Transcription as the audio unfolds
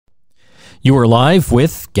You are live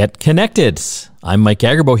with Get Connected. I'm Mike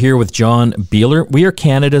Agerbo here with John Beeler. We are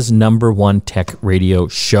Canada's #1 tech radio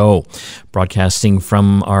show, broadcasting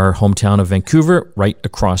from our hometown of Vancouver right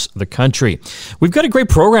across the country. We've got a great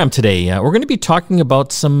program today. We're going to be talking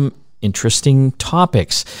about some interesting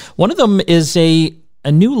topics. One of them is a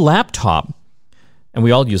new laptop, and we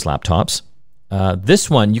all use laptops. This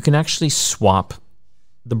one, you can actually swap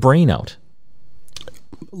the brain out.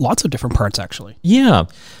 Lots of different parts, actually. Yeah.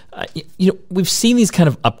 We've seen these kind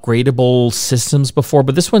of upgradable systems before,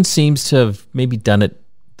 but this one seems to have maybe done it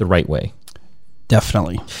the right way.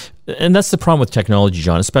 Definitely. And that's the problem with technology,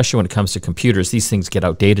 John, especially when it comes to computers. These things get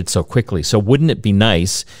outdated so quickly. So wouldn't it be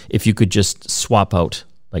nice if you could just swap out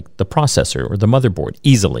like the processor or the motherboard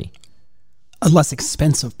easily? A less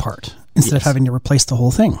expensive part instead of having to replace the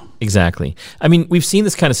whole thing. Exactly. I mean, we've seen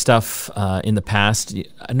this kind of stuff in the past.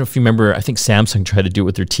 I don't know if you remember, I think Samsung tried to do it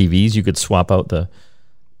with their TVs. You could swap out the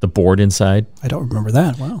board inside. I don't remember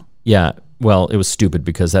that. Wow. Yeah. Well, it was stupid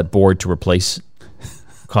because that board to replace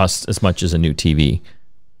costs as much as a new TV.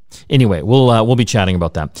 Anyway, we'll be chatting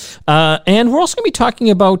about that. And we're also going to be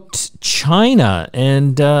talking about China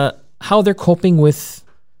and how they're coping with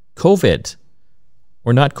COVID.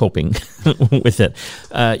 Or not coping with it.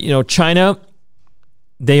 China,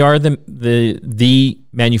 they are the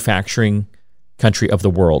manufacturing country of the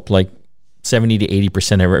world. Like 70 to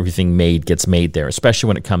 80% of everything gets made there, especially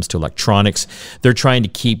when it comes to electronics. They're trying to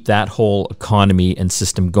keep that whole economy and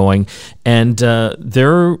system going. And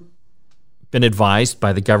they're been advised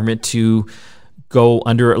by the government to go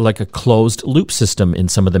under like a closed loop system in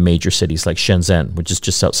some of the major cities like Shenzhen, which is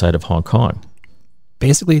just outside of Hong Kong.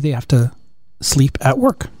 Basically, they have to sleep at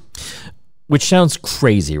work. Which sounds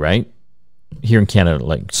crazy, right? Here in Canada,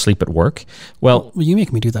 like sleep at work. Well, you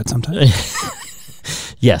make me do that sometimes.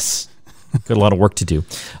 Yes. Got a lot of work to do.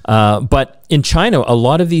 But in China, a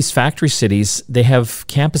lot of these factory cities, they have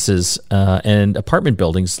campuses and apartment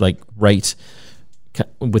buildings like right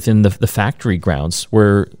within the factory grounds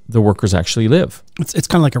where the workers actually live. It's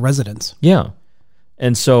kind of like a residence. Yeah.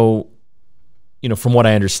 And so, from what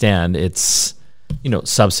I understand, it's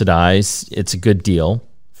subsidized. It's a good deal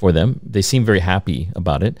for them. They seem very happy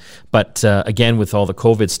about it. But again, with all the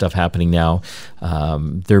COVID stuff happening now,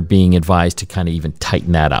 they're being advised to kind of even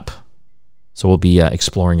tighten that up. So we'll be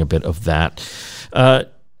exploring a bit of that.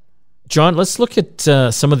 John, let's look at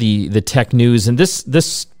some of the tech news. And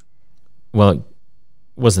this, well, it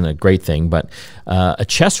wasn't a great thing, but a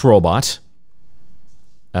chess robot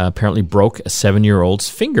apparently broke a 7-year-old's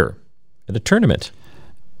finger at a tournament.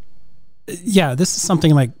 Yeah, this is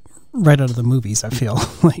something like right out of the movies. I feel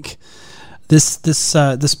like this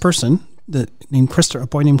person, a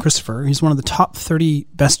boy named Christopher. He's one of the top 30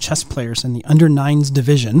 best chess players in the under-9s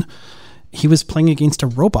division. He was playing against a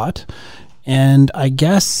robot, and I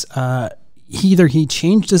guess either he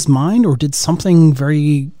changed his mind or did something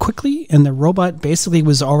very quickly, and the robot basically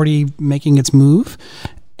was already making its move,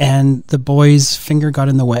 and the boy's finger got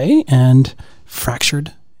in the way and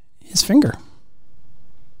fractured his finger.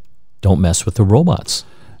 Don't mess with the robots.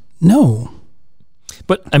 No.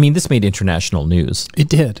 But, I mean, this made international news. It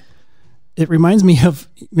did. It reminds me of,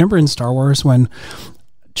 remember in Star Wars when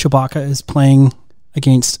Chewbacca is playing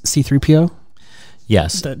against C-3PO?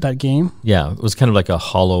 Yes. That game? Yeah, it was kind of like a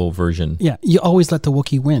hollow version. Yeah, you always let the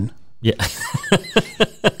Wookiee win. Yeah.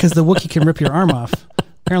 Because the Wookiee can rip your arm off.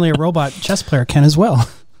 Apparently a robot chess player can as well.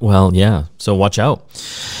 Well, yeah, so watch out.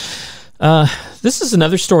 This is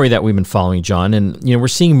another story that we've been following, John, and we're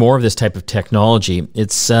seeing more of this type of technology.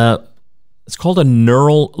 It's called a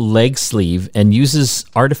neural leg sleeve and uses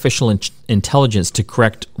artificial intelligence to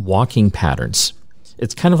correct walking patterns.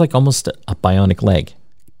 It's kind of like almost a bionic leg.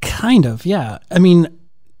 Kind of, yeah. I mean,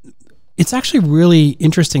 it's actually really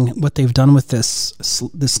interesting what they've done with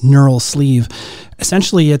this neural sleeve.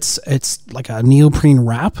 Essentially, it's like a neoprene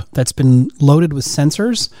wrap that's been loaded with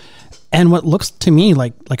sensors. And what looks to me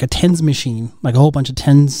like a TENS machine, like a whole bunch of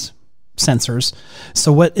TENS sensors.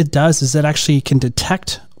 So what it does is it actually can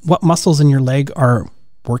detect what muscles in your leg are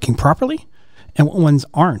working properly and what ones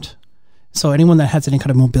aren't. So anyone that has any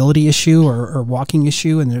kind of mobility issue or walking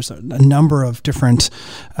issue, and there's a number of different,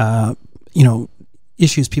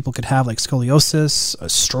 issues people could have, like scoliosis, a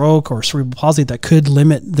stroke, or cerebral palsy that could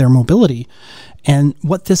limit their mobility. And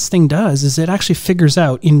what this thing does is it actually figures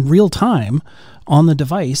out in real time on the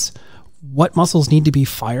device what muscles need to be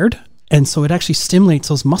fired. And so it actually stimulates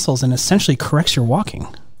those muscles and essentially corrects your walking.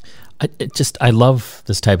 I love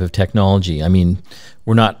this type of technology. I mean,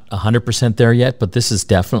 we're not 100% there yet, but this is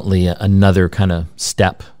definitely another kind of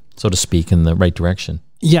step, so to speak, in the right direction.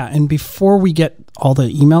 Yeah, and before we get all the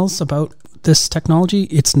emails about this technology,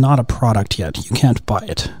 it's not a product yet. You can't buy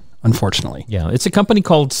it. unfortunately. Yeah, it's a company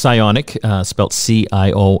called Psionic, spelled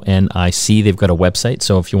Cionic. They've got a website,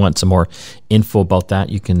 so if you want some more info about that,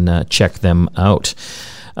 you can check them out.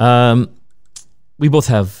 We both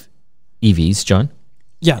have EVs, John.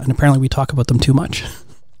 Yeah, and apparently we talk about them too much.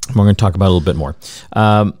 We're going to talk about it a little bit more.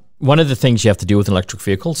 One of the things you have to do with an electric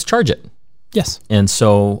vehicle is charge it. Yes. And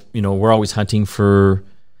so, we're always hunting for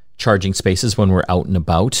charging spaces when we're out and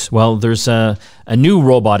about. Well, there's a new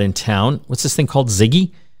robot in town. What's this thing called?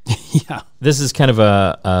 Ziggy? Yeah. This is kind of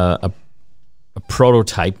a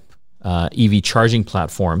prototype EV charging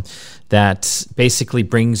platform that basically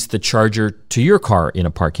brings the charger to your car in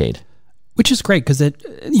a parkade. Which is great because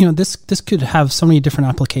this could have so many different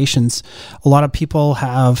applications. A lot of people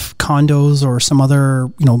have condos or some other,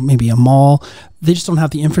 maybe a mall. They just don't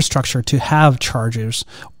have the infrastructure to have chargers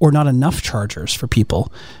or not enough chargers for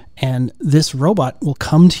people. And this robot will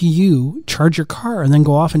come to you, charge your car, and then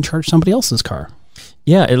go off and charge somebody else's car.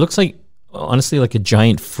 Yeah, it looks honestly like a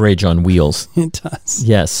giant fridge on wheels. It does.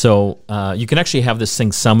 Yes, so you can actually have this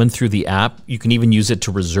thing summoned through the app. You can even use it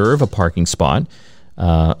to reserve a parking spot.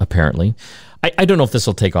 Apparently. I don't know if this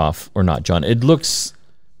will take off or not, John. It looks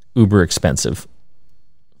uber expensive.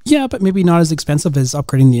 Yeah, but maybe not as expensive as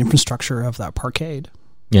upgrading the infrastructure of that parkade.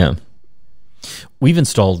 Yeah. We've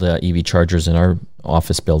installed EV chargers in our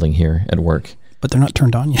office building here at work. But they're not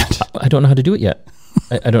turned on yet. I don't know how to do it yet.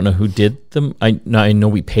 I don't know who did them. I know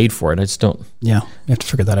we paid for it. I just don't. Yeah, you have to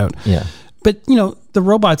figure that out. Yeah. But, the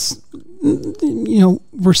robots,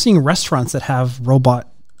 we're seeing restaurants that have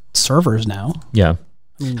robot servers now. Yeah.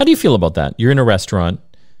 How do you feel about that? You're in a restaurant.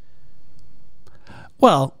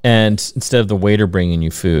 Well, and instead of the waiter bringing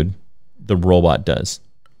you food, the robot does.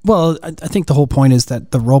 Well, I think the whole point is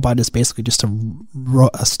that the robot is basically just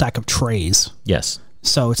a stack of trays. Yes.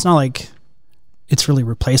 So it's not like it's really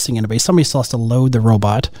replacing anybody. Somebody still has to load the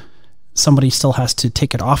robot. Somebody still has to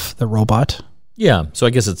take it off the robot. Yeah. So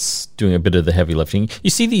I guess it's doing a bit of the heavy lifting.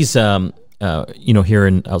 You see these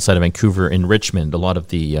here outside of Vancouver in Richmond, a lot of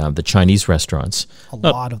the Chinese restaurants. A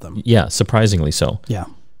lot of them. Yeah, surprisingly so. Yeah.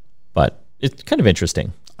 But it's kind of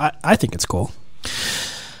interesting. I think it's cool.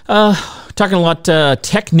 Talking a lot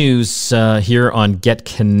tech news here on Get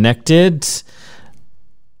Connected.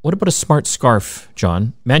 What about a smart scarf,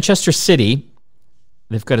 John? Manchester City,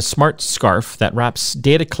 they've got a smart scarf that wraps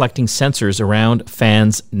data collecting sensors around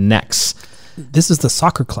fans' necks. This is the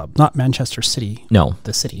soccer club, not Manchester City. No.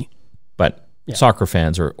 The city. But soccer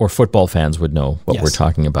fans or football fans would know what we're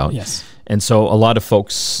talking about. Yes. And so a lot of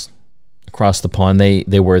folks across the pond,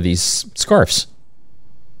 they wear these scarves.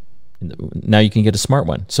 Now you can get a smart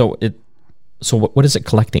one. So what is it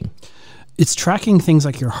collecting? It's tracking things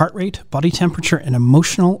like your heart rate, body temperature, and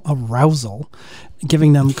emotional arousal,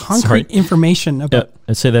 giving them concrete information about...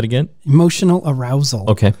 say that again? Emotional arousal.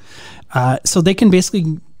 Okay. So they can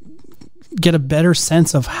basically get a better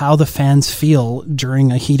sense of how the fans feel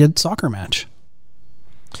during a heated soccer match.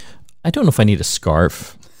 I don't know if I need a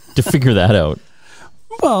scarf to figure that out.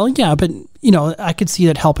 Well, yeah, but, I could see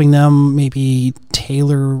that helping them maybe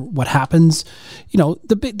tailor what happens.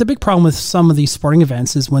 The big problem with some of these sporting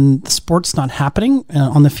events is when the sport's not happening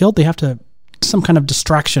on the field, they have some kind of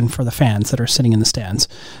distraction for the fans that are sitting in the stands.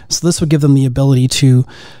 So this would give them the ability to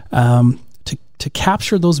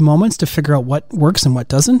capture those moments, to figure out what works and what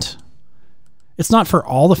doesn't. It's not for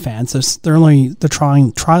all the fans. They're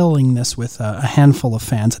trialing this with a handful of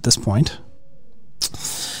fans at this point.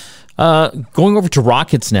 Going over to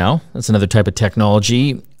rockets now. That's another type of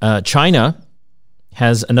technology. China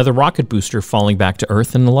has another rocket booster falling back to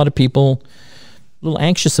Earth, and a lot of people a little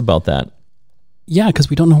anxious about that. Yeah, because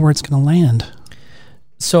we don't know where it's going to land.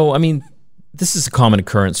 So, this is a common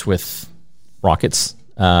occurrence with rockets.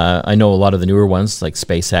 I know a lot of the newer ones like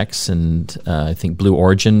SpaceX and I think Blue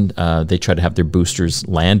Origin, they try to have their boosters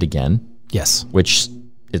land again. Yes. Which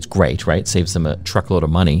is great, right? Saves them a truckload of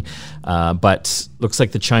money. But looks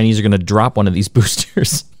like the Chinese are going to drop one of these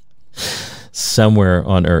boosters somewhere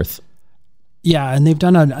on Earth. Yeah, and they've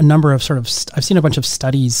done a number of I've seen a bunch of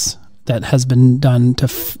studies that has been done to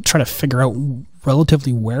try to figure out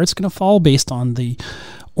relatively where it's going to fall based on the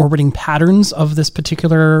orbiting patterns of this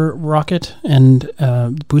particular rocket and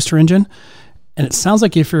booster engine. And it sounds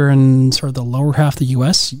like if you're in sort of the lower half of the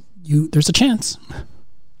U.S., there's a chance.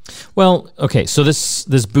 Well, okay, so this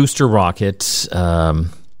booster rocket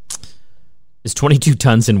is 22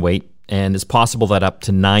 tons in weight, and it's possible that up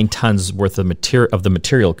to 9 tons worth of the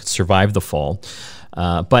material could survive the fall.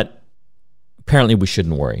 But apparently we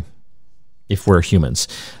shouldn't worry if we're humans.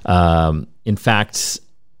 In fact,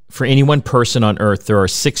 for any one person on Earth, there are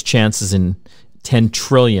 6 chances in 10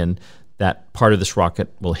 trillion that part of this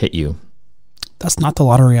rocket will hit you. That's not the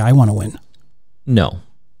lottery I want to win. No.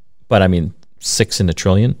 But I mean, 6 in a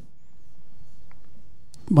trillion.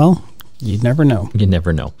 Well, you never know. You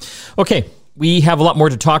never know. Okay. We have a lot more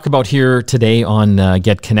to talk about here today on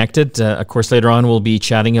Get Connected. Of course, later on, we'll be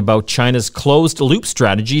chatting about China's closed loop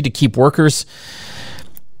strategy to keep workers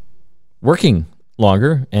working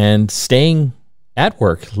longer and staying at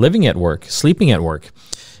work, living at work, sleeping at work.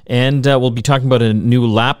 And we'll be talking about a new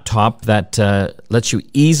laptop that lets you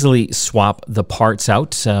easily swap the parts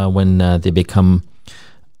out when they become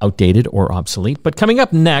outdated or obsolete. But coming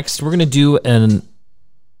up next, we're going to do an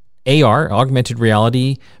AR, augmented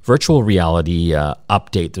reality, virtual reality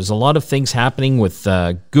update. There's a lot of things happening with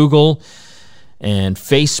Google and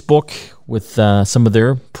Facebook with some of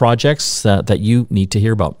their projects that you need to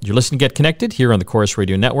hear about. You're listening to Get Connected here on the Chorus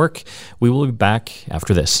Radio Network. We will be back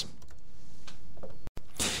after this.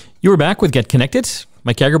 You are back with Get Connected.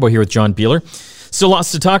 Mike Agerbo here with John Beeler. Still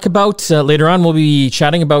lots to talk about. Later on, we'll be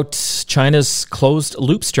chatting about China's closed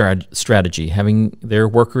loop strategy, having their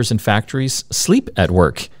workers in factories sleep at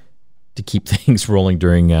work to keep things rolling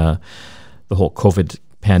during the whole COVID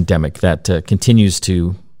pandemic that continues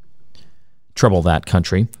to trouble that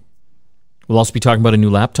country. We'll also be talking about a new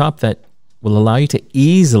laptop that will allow you to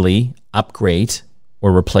easily upgrade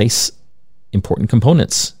or replace important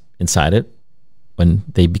components inside it when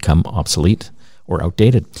they become obsolete or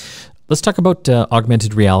outdated. Let's talk about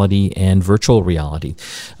augmented reality and virtual reality.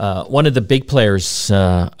 One of the big players,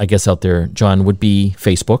 I guess, out there, John, would be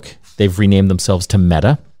Facebook. They've renamed themselves to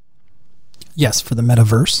Meta. Yes, for the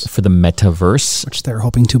metaverse. For the metaverse. Which they're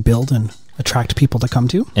hoping to build and attract people to come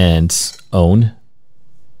to. And own,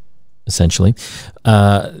 essentially.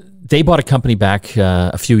 They bought a company back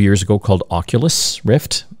a few years ago called Oculus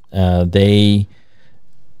Rift. They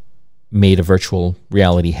made a virtual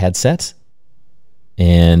reality headset,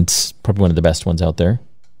 and probably one of the best ones out there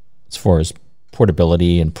as far as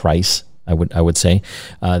portability and price, I would say.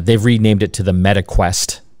 They've renamed it to the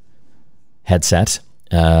MetaQuest headset.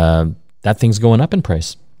 That thing's going up in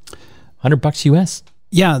price. $100 US.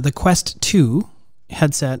 Yeah, the Quest 2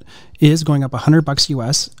 headset is going up $100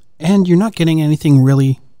 US, and you're not getting anything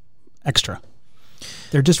really extra.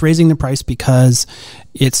 They're just raising the price because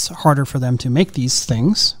it's harder for them to make these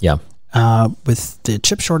things. Yeah. With the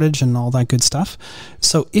chip shortage and all that good stuff.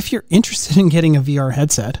 So if you're interested in getting a VR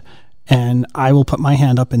headset, and I will put my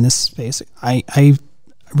hand up in this space, I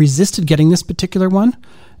resisted getting this particular one.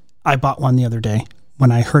 I bought one the other day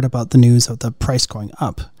when I heard about the news of the price going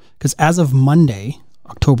up. Because as of Monday,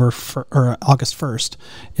 August 1st,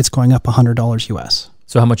 it's going up $100 US.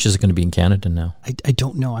 So how much is it going to be in Canada now? I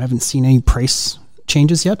don't know. I haven't seen any price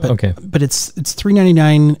changes yet, but okay. But it's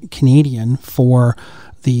 $399 Canadian for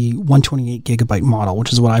the 128 gigabyte model,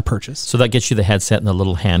 which is what I purchased. So that gets you the headset and the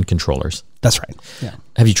little hand controllers. That's right. Yeah.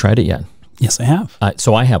 Have you tried it yet? Yes, I have.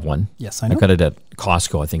 So I have one. Yes, I know. I got it at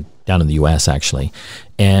Costco, I think, down in the US actually.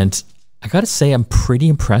 And I got to say, I'm pretty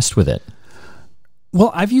impressed with it.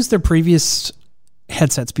 Well, I've used their previous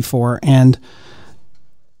headsets before, and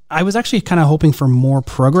I was actually kind of hoping for more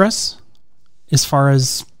progress as far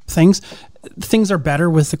as things. Things are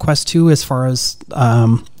better with the Quest 2 as far as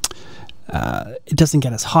it doesn't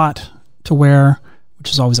get as hot to wear,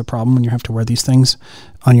 which is always a problem when you have to wear these things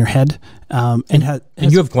on your head. And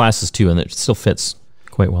you have glasses too, and it still fits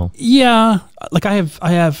quite well. Yeah, like I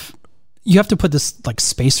have. You have to put this like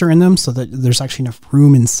spacer in them so that there's actually enough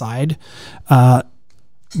room inside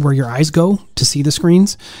where your eyes go to see the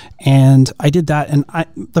screens. And I did that. And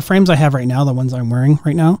the frames I have right now, the ones I'm wearing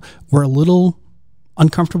right now, were a little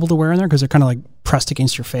uncomfortable to wear in there because they're kind of like pressed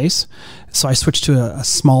against your face. So I switched to a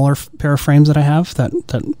smaller pair of frames that I have that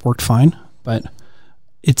worked fine. But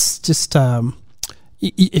it's just,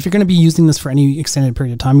 if you're going to be using this for any extended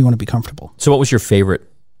period of time, you want to be comfortable. So what was your favorite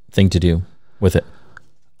thing to do with it?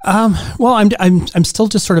 Well, I'm still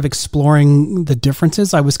just sort of exploring the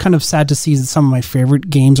differences. I was kind of sad to see that some of my favorite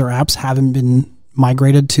games or apps haven't been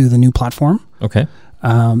migrated to the new platform. Okay.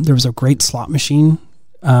 There was a great slot machine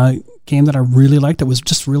game that I really liked. It was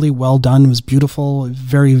just really well done. It was beautiful,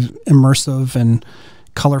 very immersive and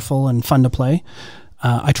colorful and fun to play.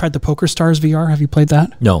 I tried the Poker Stars VR. Have you played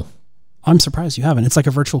that? No. I'm surprised you haven't. It's like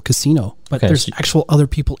a virtual casino, but Okay, there's so actual other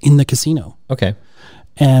people in the casino. Okay.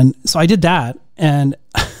 And so I did that, and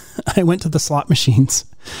I went to the slot machines,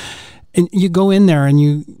 and you go in there and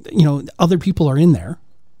you know, other people are in there,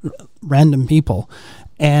 random people.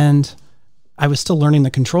 And I was still learning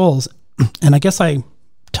the controls, and I guess I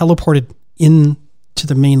teleported in to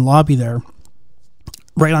the main lobby there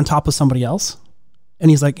right on top of somebody else.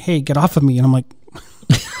 And he's like, "Hey, get off of me." And I'm like,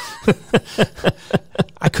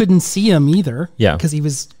 I couldn't see him either. Yeah. Because he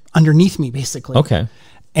was underneath me basically. Okay.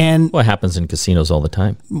 And Well, it happens in casinos all the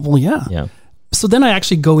time. well, yeah. Yeah. So then I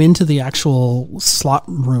actually go into the actual slot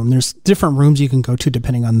room. There's different rooms you can go to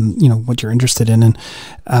depending on, what you're interested in. And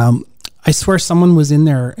I swear someone was in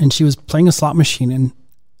there and she was playing a slot machine. And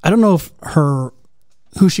I don't know if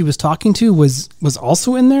who she was talking to was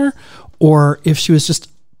also in there, or if she was just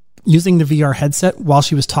using the VR headset while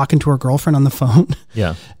she was talking to her girlfriend on the phone.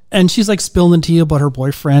 Yeah. And she's like spilling the tea about her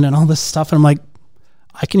boyfriend and all this stuff. And I'm like,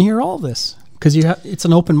 I can hear all this. Because it's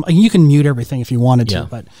an open, you can mute everything if you wanted to,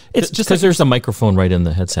 but it's just because there's a microphone right in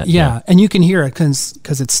the headset. Yeah, and you can hear it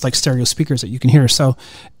because it's like stereo speakers that you can hear. So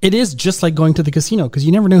it is just like going to the casino, because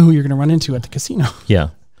you never know who you're going to run into at the casino. Yeah.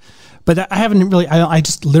 But I haven't really, I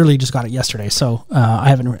just literally just got it yesterday, so I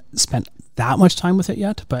haven't spent that much time with it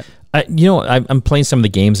yet. But I'm playing some of the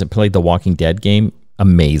games. I played the Walking Dead game.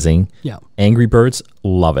 Amazing. Yeah. Angry Birds,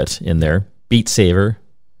 love it in there. Beat Saber.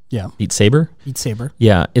 Yeah. Beat Saber.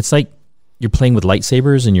 Yeah, it's like you're playing with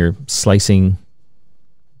lightsabers and you're slicing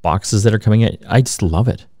boxes that are coming at. I just love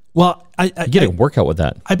it. Well, I get a workout with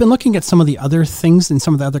that. I've been looking at some of the other things and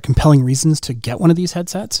some of the other compelling reasons to get one of these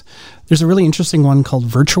headsets. There's a really interesting one called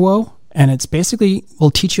Virtuo, and it's basically will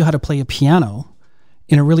teach you how to play a piano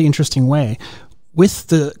in a really interesting way. With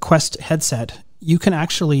the Quest headset, you can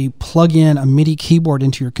actually plug in a MIDI keyboard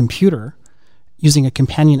into your computer using a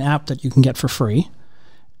companion app that you can get for free.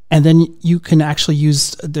 And then you can actually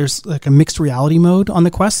there's like a mixed reality mode on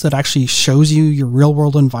the Quest that actually shows you your real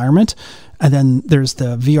world environment. And then there's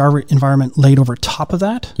the VR environment laid over top of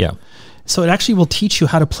that. Yeah. So it actually will teach you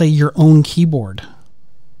how to play your own keyboard,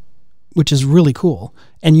 which is really cool.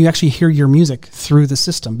 And you actually hear your music through the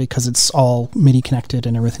system because it's all MIDI connected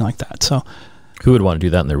and everything like that. So who would want to do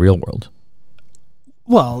that in the real world?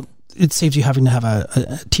 Well, it saves you having to have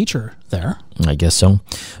a teacher there. I guess so.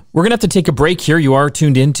 We're going to have to take a break here. You are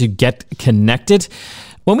tuned in to Get Connected.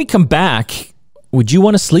 When we come back, would you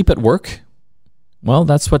want to sleep at work? Well,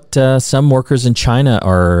 that's what some workers in China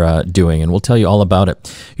are doing, and we'll tell you all about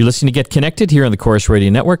it. You're listening to Get Connected here on the Chorus Radio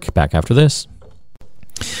Network. Back after this.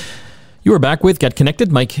 You are back with Get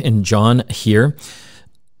Connected. Mike and John here.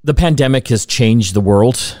 The pandemic has changed the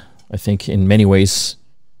world, I think, in many ways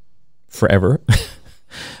forever.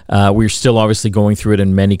 We're still obviously going through it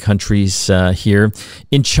in many countries here.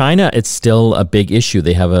 In China, it's still a big issue.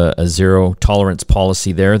 They have a zero tolerance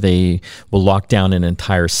policy there. They will lock down an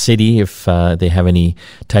entire city if they have any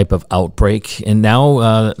type of outbreak. And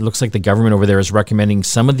now it looks like the government over there is recommending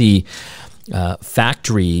some of the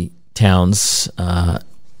factory towns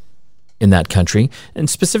in that country, and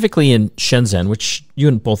specifically in Shenzhen, which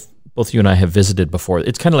both you and I have visited before.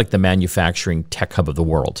 It's kind of like the manufacturing tech hub of the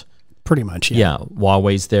world. Pretty much, yeah. Yeah,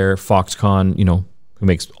 Huawei's there, Foxconn, who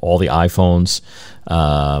makes all the iPhones,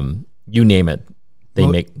 you name it. They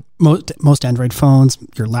make most Android phones.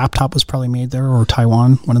 Your laptop was probably made there, or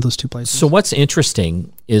Taiwan, one of those two places. So what's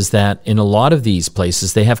interesting is that in a lot of these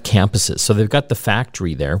places, they have campuses. So they've got the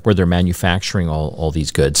factory there where they're manufacturing all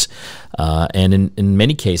these goods. And in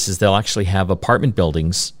many cases, they'll actually have apartment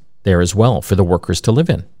buildings there as well for the workers to live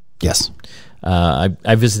in. Yes.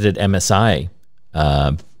 I visited MSI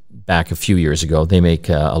back a few years ago. They make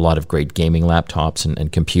a lot of great gaming laptops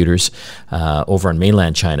and computers over in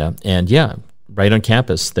mainland China. And yeah, right on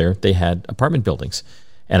campus there, they had apartment buildings.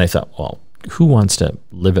 And I thought, well, who wants to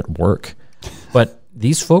live at work? But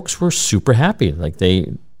these folks were super happy. Like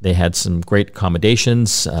they had some great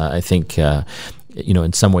accommodations. I think,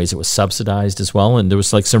 in some ways it was subsidized as well. And there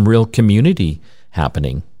was like some real community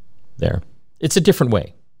happening there. It's a different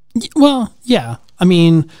way. Well, yeah. I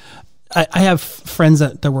mean, I have friends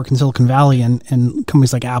that work in Silicon Valley and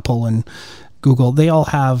companies like Apple and Google. They all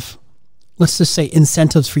have, let's just say,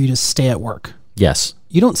 incentives for you to stay at work. Yes.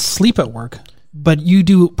 You don't sleep at work, but you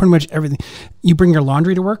do pretty much everything. You bring your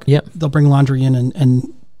laundry to work. Yep. They'll bring laundry in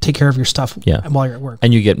and take care of your stuff while you're at work.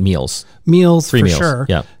 And you get meals. Free meals. Sure.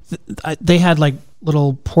 Yeah. They had like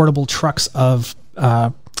little portable trucks of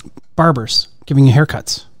barbers giving you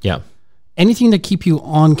haircuts. Yeah. Anything to keep you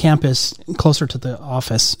on campus closer to the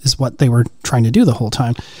office is what they were trying to do the whole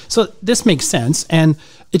time. So this makes sense. And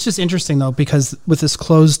it's just interesting, though, because with this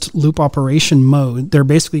closed loop operation mode, they're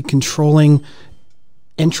basically controlling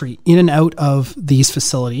entry in and out of these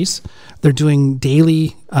facilities. They're doing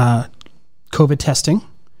daily COVID testing.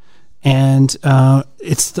 And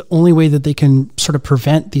it's the only way that they can sort of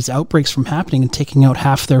prevent these outbreaks from happening and taking out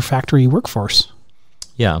half their factory workforce.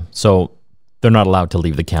 Yeah. So they're not allowed to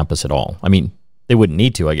leave the campus at all. I mean, they wouldn't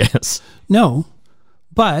need to, I guess. No.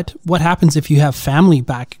 But what happens if you have family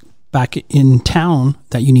back in town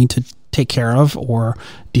that you need to take care of or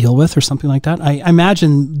deal with or something like that? I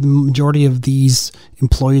imagine the majority of these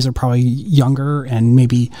employees are probably younger and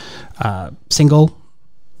maybe single.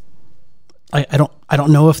 I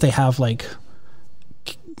don't know if they have like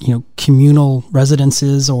communal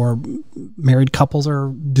residences or married couples are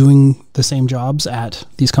doing the same jobs at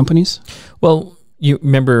these companies? Well, you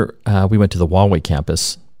remember we went to the Huawei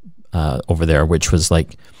campus over there, which was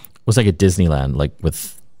like a Disneyland, like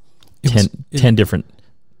with 10 different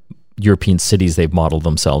European cities they've modeled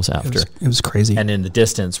themselves after. It was crazy. And in the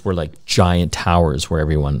distance were like giant towers where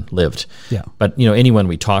everyone lived. Yeah. But anyone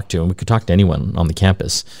we talked to, and we could talk to anyone on the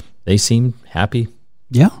campus, they seemed happy.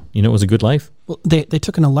 Yeah. It was a good life. Well, they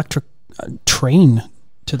took an electric train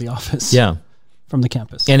to the office. Yeah. From the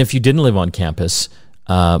campus. And if you didn't live on campus,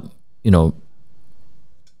 the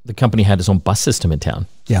company had its own bus system in town.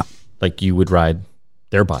 Yeah. Like you would ride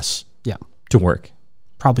their bus. Yeah. To work.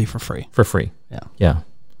 Probably for free. For free. Yeah. Yeah.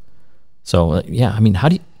 So,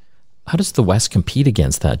 how does the West compete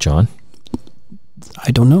against that, John?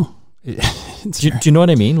 I don't know. Do you know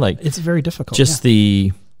what I mean? Like, it's very difficult.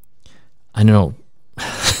 I don't know.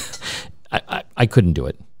 I couldn't do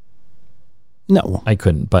it. No, I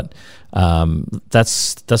couldn't. But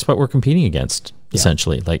that's what we're competing against,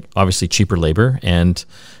 essentially. Like, obviously, cheaper labor, and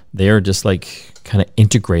they are just like kind of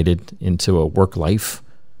integrated into a work life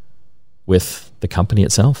with the company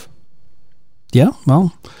itself. Yeah,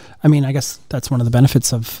 well, I mean, I guess that's one of the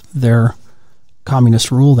benefits of their communist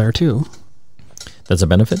rule there too. That's a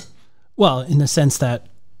benefit? Well, in the sense that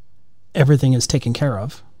everything is taken care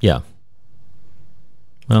of. Yeah.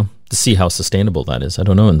 Well, to see how sustainable that is, I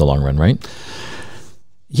don't know in the long run, right?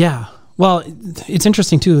 Yeah. Well, it's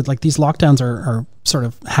interesting too. Like these lockdowns are sort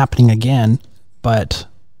of happening again, but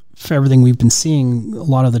for everything we've been seeing, a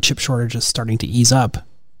lot of the chip shortage is starting to ease up,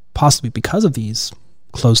 possibly because of these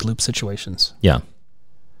closed loop situations. Yeah.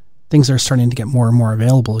 Things are starting to get more and more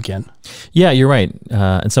available again. Yeah, you're right.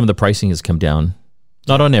 And some of the pricing has come down.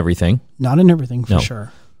 Not on everything. Not in everything, for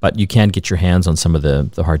sure. But you can get your hands on some of the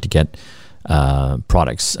hard to get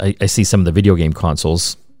products. I see some of the video game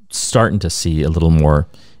consoles starting to see a little more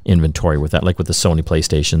inventory with that, like with the Sony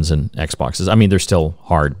PlayStations and Xboxes. I mean, they're still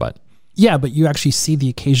hard, but... Yeah, but you actually see the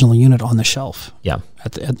occasional unit on the shelf. Yeah.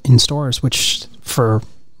 In stores, which for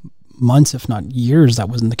months, if not years, that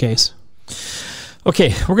wasn't the case.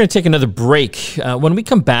 Okay, we're going to take another break. When we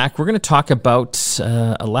come back, we're going to talk about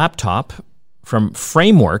a laptop from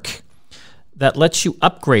Framework that lets you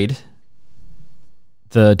upgrade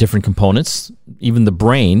the different components, even the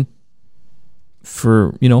brain,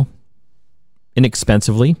 for,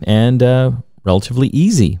 inexpensively and relatively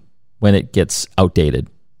easy when it gets outdated.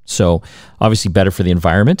 So obviously better for the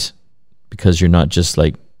environment because you're not just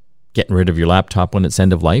like getting rid of your laptop when it's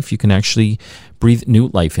end of life. You can actually breathe new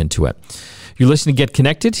life into it. You're listening to Get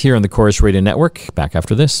Connected here on the Corus Radio Network. Back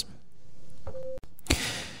after this.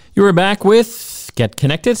 You are back with Get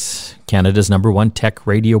Connected, Canada's #1 tech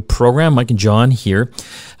radio program. Mike and John here.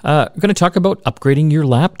 We're going to talk about upgrading your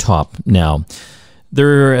laptop now.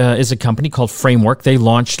 There is a company called Framework. They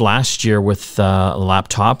launched last year with a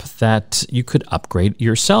laptop that you could upgrade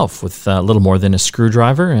yourself with a little more than a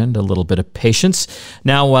screwdriver and a little bit of patience.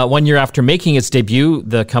 Now, 1 year after making its debut,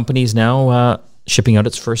 the company is now shipping out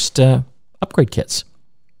its first upgrade kits.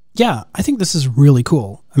 Yeah, I think this is really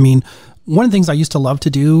cool. I mean, one of the things I used to love to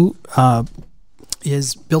do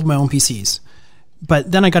is build my own PCs. But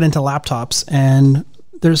then I got into laptops, and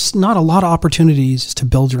there's not a lot of opportunities to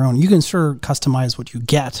build your own. You can sure customize what you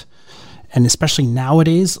get. And especially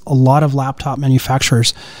nowadays, a lot of laptop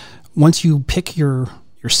manufacturers, once you pick your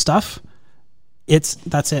stuff,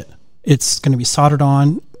 that's it. It's going to be soldered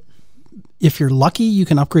on. If you're lucky, you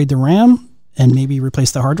can upgrade the RAM and maybe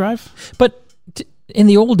replace the hard drive. But in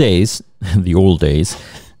the old days,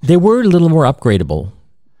 they were a little more upgradable.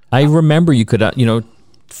 I remember you could,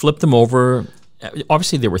 flip them over.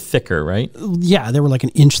 Obviously, they were thicker, right? Yeah, they were like an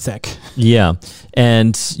inch thick. Yeah,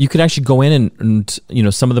 and you could actually go in and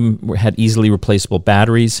some of them had easily replaceable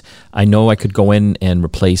batteries. I know I could go in and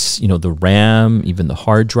replace, the RAM, even the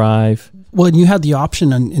hard drive. Well, and you had the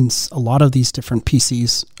option in a lot of these different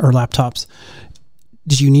PCs or laptops.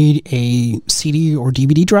 Did you need a CD or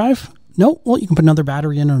DVD drive? No. Well, you can put another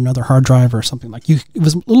battery in or another hard drive or something like. It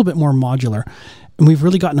was a little bit more modular, and we've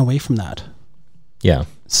really gotten away from that. Yeah.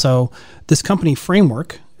 So this company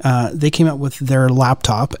Framework, they came out with their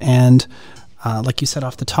laptop, and like you said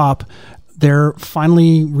off the top, they're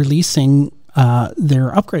finally releasing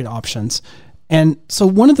their upgrade options. And so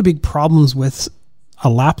one of the big problems with a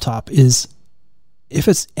laptop is if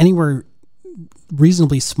it's anywhere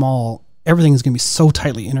reasonably small, everything is going to be so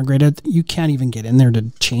tightly integrated, you can't even get in there to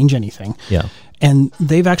change anything. Yeah. And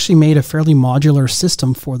they've actually made a fairly modular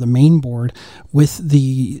system for the main board with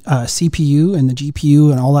the CPU and the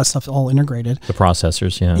GPU and all that stuff all integrated. The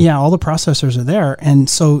processors, yeah. Yeah, all the processors are there. And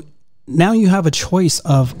so now you have a choice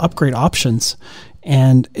of upgrade options.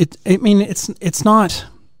 and it's not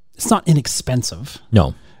inexpensive.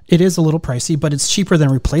 No. It is a little pricey, but it's cheaper than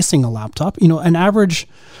replacing a laptop. An average,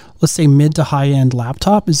 let's say mid to high end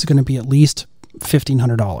laptop is going to be at least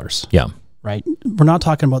 $1,500. Yeah. Right. We're not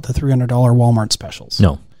talking about the $300 Walmart specials.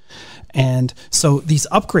 No. And so these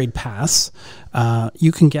upgrade paths,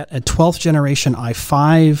 you can get a 12th generation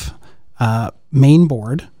i5 main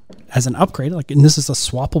board as an upgrade. And this is a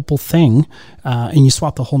swappable thing, and you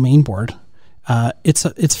swap the whole main board. It's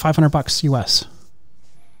 $500 US.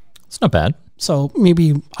 It's not bad. So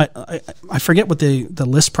maybe I forget what the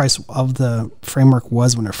list price of the framework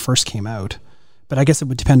was when it first came out, but I guess it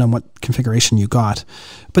would depend on what configuration you got.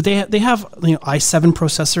 But they have i7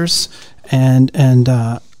 processors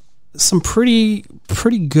and some pretty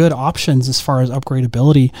good options as far as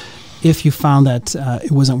upgradability if you found that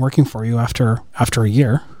it wasn't working for you after a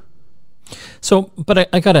year. So,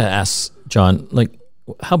 but I gotta ask, John,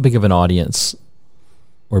 how big of an audience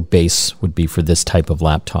or base would be for this type of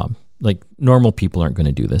laptop? Normal people aren't going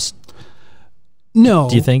to do this. No.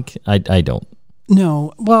 Do you think? I don't.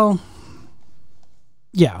 No. Well,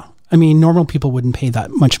 yeah. I mean, normal people wouldn't pay that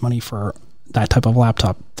much money for that type of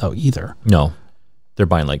laptop, though, either. No. They're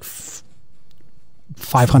buying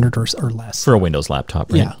 $500 or less. For a Windows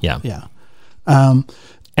laptop, right? Yeah. And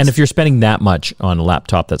if you're spending that much on a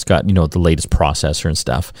laptop that's got, the latest processor and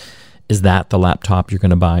stuff, is that the laptop you're going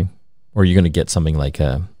to buy? Or are you going to get something like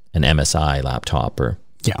an MSI laptop or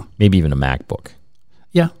maybe even a MacBook?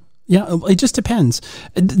 Yeah. It just depends.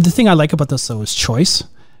 The thing I like about this, though, is choice.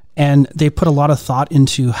 And they put a lot of thought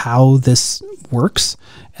into how this works.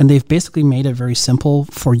 And they've basically made it very simple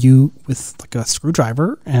for you with a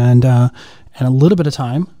screwdriver and a little bit of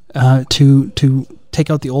time to take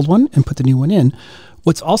out the old one and put the new one in.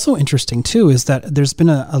 What's also interesting, too, is that there's been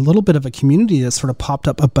a little bit of a community that's sort of popped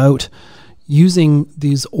up about using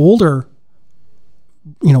these older,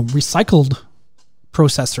 recycled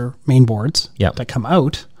processor main boards that come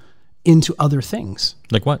out into other things.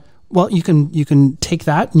 Like what? Well, you can take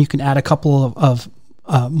that and you can add a couple of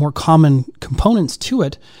more common components to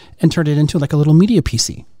it and turn it into a little media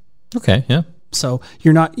PC. Okay, yeah. So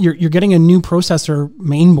you're getting a new processor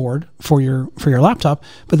main board for your laptop,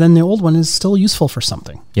 but then the old one is still useful for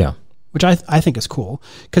something. Yeah. Which I think is cool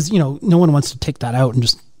because no one wants to take that out and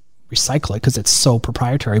just recycle it because it's so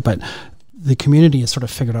proprietary, but the community has sort of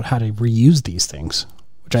figured out how to reuse these things,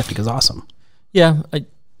 which I think is awesome. Yeah.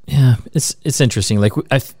 It's interesting.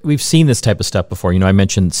 We've seen this type of stuff before. I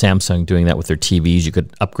mentioned Samsung doing that with their TVs. You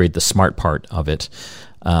could upgrade the smart part of it.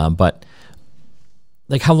 But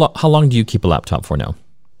how long do you keep a laptop for now?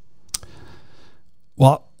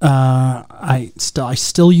 Well, I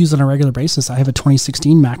still use it on a regular basis. I have a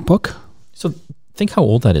 2016 MacBook. So think how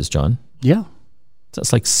old that is, John. Yeah. That's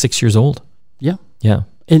 6 years old. Yeah. Yeah.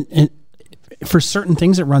 And for certain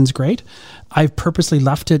things, it runs great. I've purposely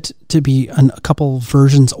left it to be a couple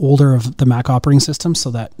versions older of the Mac operating system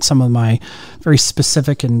so that some of my very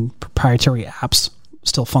specific and proprietary apps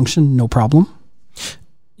still function, no problem.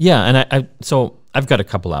 Yeah, and so I've got a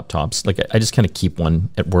couple laptops. I just kind of keep one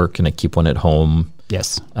at work and I keep one at home.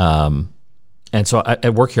 Yes. And so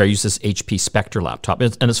at work here, I use this HP Spectre laptop.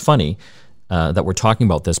 And it's funny that we're talking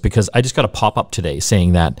about this because I just got a pop-up today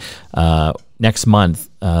saying that next month,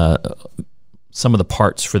 some of the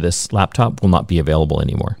parts for this laptop will not be available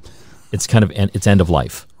anymore. It's it's end of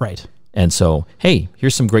life. Right. And so, hey,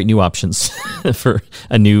 here's some great new options for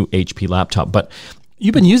a new HP laptop. But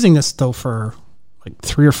you've been using this though for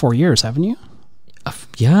 3 or 4 years, haven't you?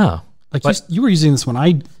 Yeah. You were using this when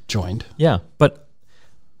I joined. Yeah, but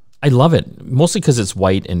I love it mostly because it's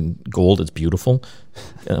white and gold. It's beautiful.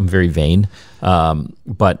 I'm very vain.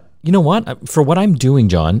 But you know what? For what I'm doing,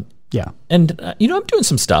 John. Yeah. And, I'm doing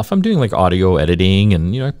some stuff. I'm doing audio editing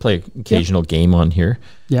and, I play an occasional game on here.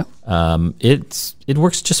 Yeah. It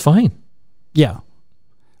works just fine. Yeah.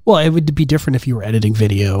 Well, it would be different if you were editing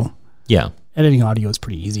video. Yeah. Editing audio is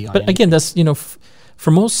pretty easy. But again, that's,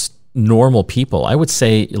 for most normal people, I would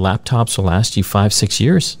say laptops will last you 5-6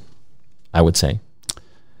 years. I would say.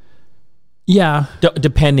 Yeah.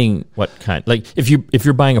 Depending what kind. If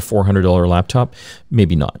you're buying a $400 laptop,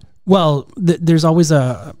 maybe not. Well, there's always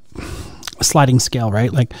a sliding scale,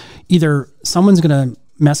 right? Either someone's going to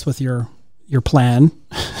mess with your plan.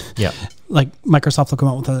 Yeah. Microsoft will come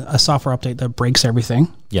out with a software update that breaks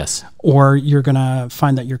everything. Yes. Or you're going to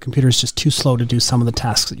find that your computer is just too slow to do some of the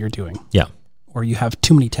tasks that you're doing. Yeah. Or you have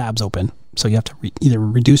too many tabs open. So you have to either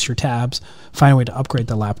reduce your tabs, find a way to upgrade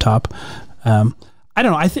the laptop. I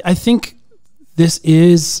don't know. I think this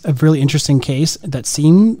is a really interesting case that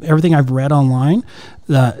everything I've read online,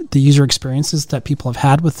 the user experiences that people have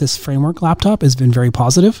had with this framework laptop has been very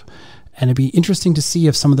positive. And it'd be interesting to see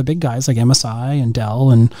if some of the big guys like MSI and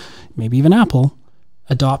Dell and maybe even Apple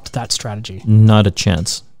adopt that strategy. Not a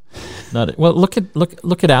chance. Well, look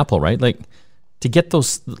at Apple, right? Like, to get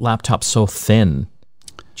those laptops so thin,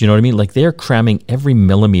 do you know what I mean? Like, they're cramming every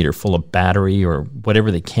millimeter full of battery or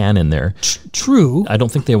whatever they can in there. True. I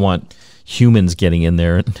don't think they want humans getting in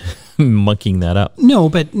there and mucking that up. No,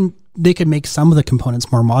 but they could make some of the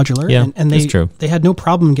components more modular. Yeah, and that's true. They had no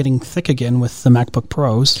problem getting thick again with the MacBook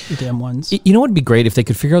Pros, the M1s. You know what would be great if they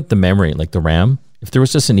could figure out the memory, like the RAM. If there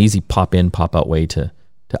was just an easy pop in, pop out way to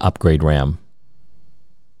upgrade RAM,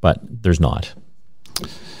 but there's not.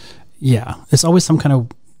 Yeah, it's always some kind of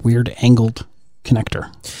weird angled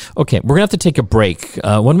connector. Okay, we're gonna have to take a break.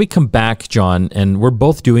 When we come back, John, and we're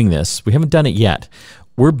both doing this. We haven't done it yet.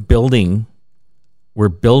 We're building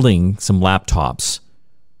some laptops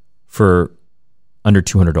for under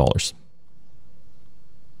 $200.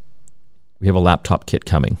 We have a laptop kit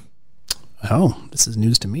coming. Oh, this is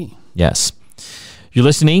news to me. Yes. You're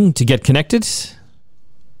listening to Get Connected.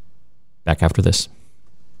 Back after this.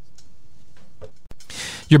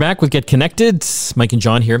 You're back with Get Connected. Mike and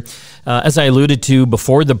John here. As I alluded to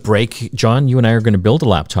before the break, John, you and I are going to build a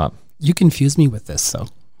laptop. You confused me with this, so.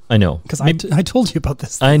 I know. Because I told you about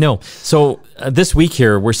this. I know. So this week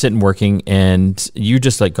here, we're sitting working, and you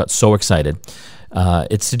just got so excited.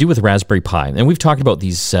 It's to do with Raspberry Pi. And we've talked about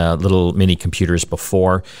these little mini computers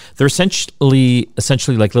before. They're essentially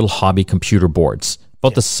like little hobby computer boards,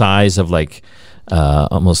 about the size of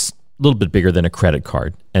almost a little bit bigger than a credit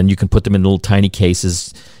card. And you can put them in little tiny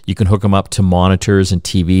cases. You can hook them up to monitors and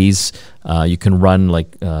TVs. You can run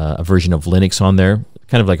a version of Linux on there,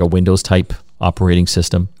 kind of like a Windows type operating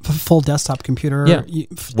system. Full desktop computer. Yeah.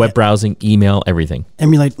 Web browsing, email, everything.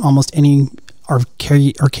 Emulate almost any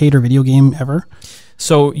arcade or video game ever.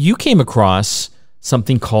 So you came across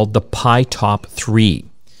something called the Pi Top 3,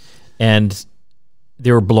 and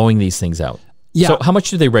they were blowing these things out. Yeah. So how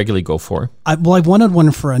much do they regularly go for? I've wanted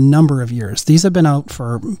one for a number of years. These have been out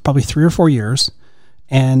for probably 3 or 4 years,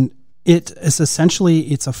 and it is essentially,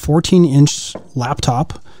 it's a 14-inch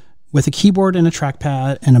laptop with a keyboard and a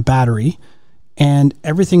trackpad and a battery, and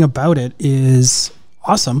everything about it is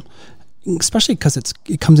awesome, especially because it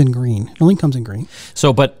comes in green. It only comes in green.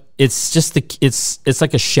 So, but it's just it's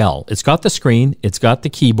like a shell. It's got the screen, it's got the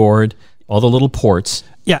keyboard, all the little ports.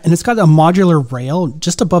 Yeah, and it's got a modular rail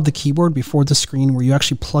just above the keyboard before the screen where you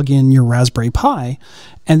actually plug in your Raspberry Pi,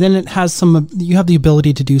 and then it has you have the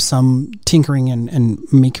ability to do some tinkering and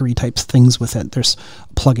makery type things with it. There's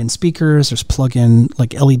plug-in speakers, there's plug-in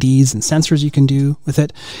LEDs and sensors you can do with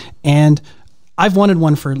it, and I've wanted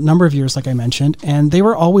one for a number of years, like I mentioned, and they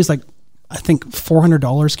were always I think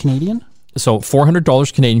 $400 Canadian. So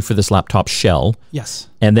 $400 Canadian for this laptop shell. Yes.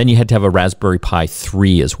 And then you had to have a Raspberry Pi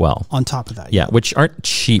 3 as well. On top of that. Yeah, which aren't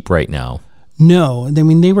cheap right now. No. I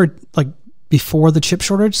mean, they were before the chip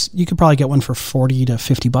shortage, you could probably get one for $40 to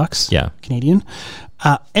 $50 Canadian.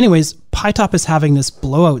 Anyways, PiTop is having this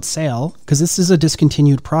blowout sale because this is a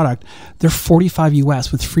discontinued product. They're $45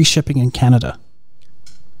 US with free shipping in Canada.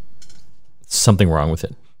 Something wrong with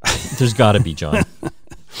it. There's got to be, John.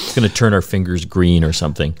 It's going to turn our fingers green or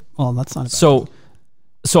something. Well, that's not a bad So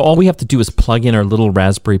all we have to do is plug in our little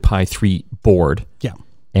Raspberry Pi 3 board. Yeah.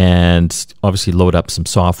 And obviously load up some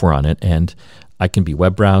software on it. And I can be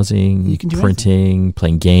web browsing, printing,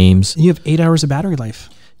 playing games. You have 8 hours of battery life.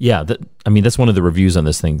 Yeah. That's one of the reviews on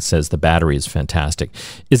this thing says the battery is fantastic.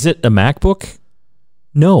 Is it a MacBook?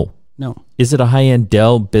 No. Is it a high-end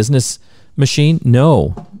Dell business machine?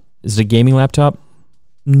 No. Is it a gaming laptop?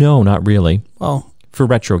 No, not really. Well, for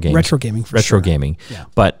retro gaming. Retro gaming, for retro sure. gaming. Yeah.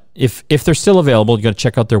 But if they're still available, you got to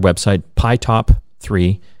check out their website, PiTop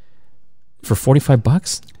 3, for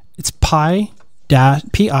 $45. It's pi-top.com,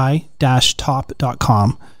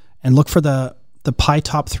 and look for the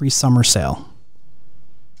PiTop 3 summer sale.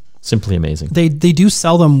 Simply amazing. They do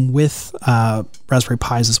sell them with Raspberry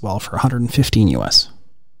Pis as well for $115 US.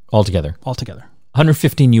 Altogether.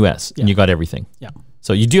 $115 US, and you got everything. Yeah.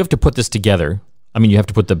 So you do have to put this together. I mean, you have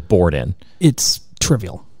to put the board in. It's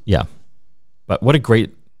trivial. Yeah. But what a great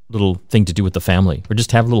little thing to do with the family, or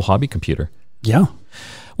just have a little hobby computer. Yeah.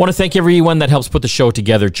 Want to thank everyone that helps put the show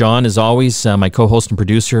together. John, as always, my co-host and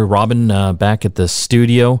producer, Robin, back at the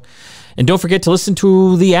studio. And don't forget to listen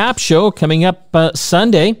to the app show coming up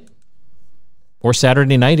Sunday or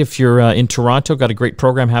Saturday night if you're in Toronto. Got a great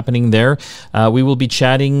program happening there. We will be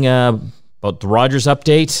chatting about the Rogers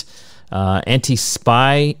update,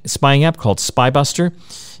 anti-spying app called Spybuster,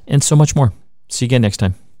 and so much more. See you again next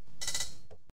time.